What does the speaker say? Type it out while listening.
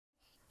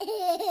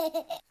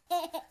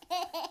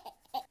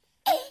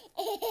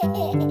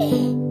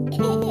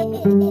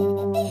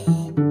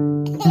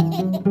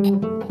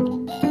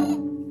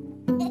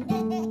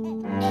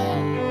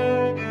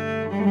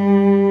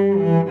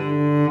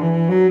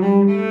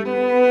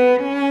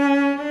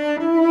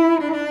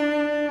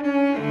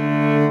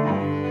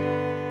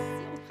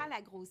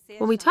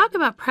When we talk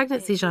about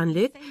pregnancy,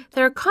 Jean-Luc,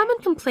 there are common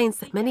complaints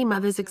that many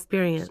mothers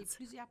experience.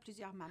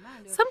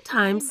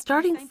 Sometimes,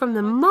 starting from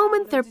the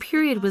moment their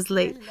period was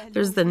late,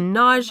 there's the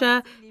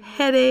nausea,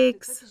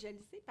 headaches.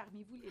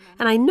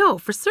 And I know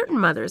for certain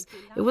mothers,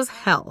 it was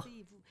hell.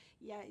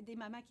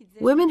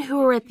 Women who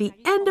were at the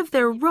end of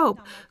their rope,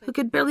 who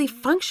could barely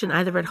function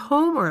either at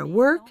home or at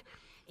work,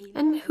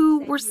 and who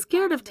were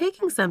scared of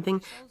taking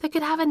something that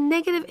could have a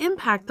negative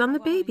impact on the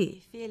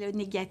baby.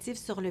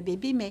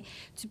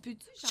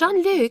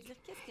 Jean-Luc,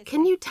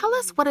 can you tell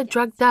us what a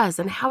drug does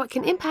and how it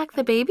can impact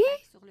the baby?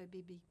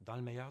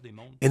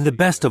 In the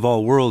best of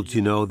all worlds,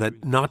 you know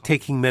that not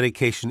taking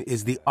medication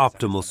is the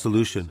optimal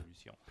solution.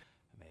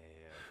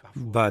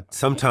 But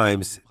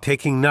sometimes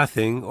taking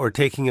nothing or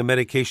taking a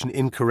medication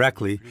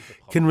incorrectly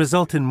can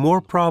result in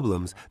more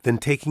problems than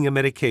taking a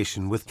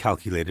medication with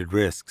calculated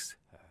risks.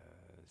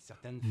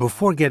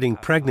 Before getting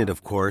pregnant,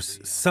 of course,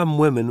 some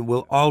women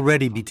will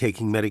already be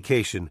taking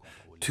medication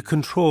to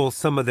control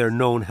some of their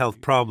known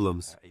health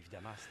problems.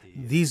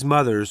 These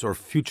mothers or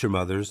future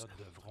mothers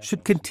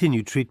should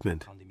continue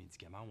treatment.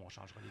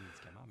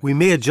 We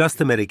may adjust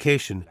the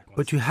medication,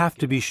 but you have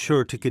to be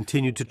sure to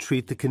continue to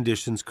treat the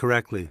conditions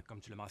correctly.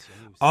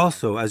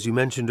 Also, as you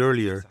mentioned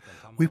earlier,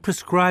 we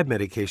prescribe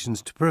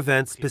medications to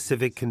prevent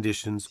specific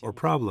conditions or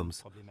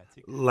problems,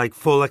 like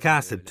folic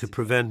acid to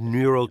prevent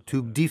neural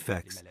tube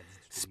defects,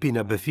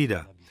 spina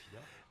bifida.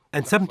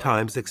 And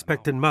sometimes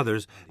expectant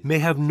mothers may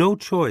have no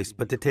choice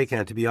but to take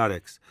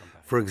antibiotics,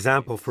 for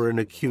example, for an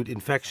acute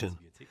infection.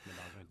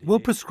 We'll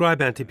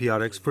prescribe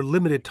antibiotics for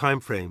limited time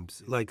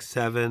frames, like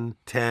 7,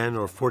 10,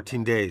 or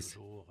 14 days.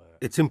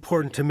 It's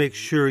important to make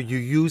sure you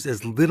use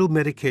as little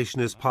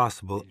medication as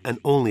possible and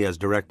only as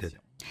directed.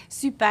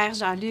 Super,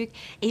 Jean-Luc.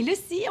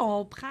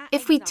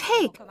 If we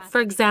take,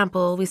 for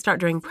example, we start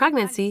during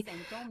pregnancy,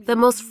 the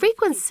most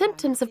frequent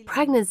symptoms of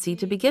pregnancy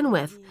to begin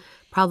with,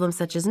 problems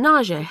such as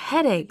nausea,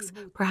 headaches,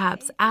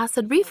 perhaps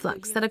acid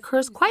reflux that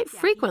occurs quite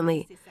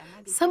frequently.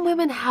 Some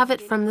women have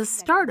it from the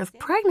start of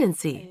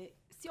pregnancy.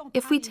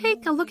 If we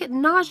take a look at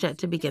nausea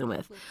to begin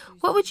with,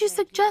 what would you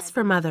suggest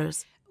for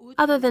mothers,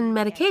 other than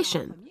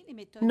medication?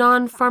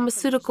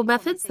 Non-pharmaceutical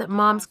methods that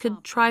moms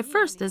could try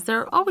first, as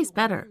they're always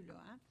better.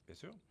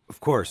 Of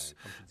course.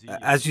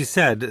 As you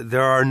said,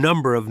 there are a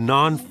number of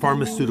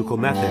non-pharmaceutical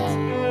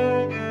methods.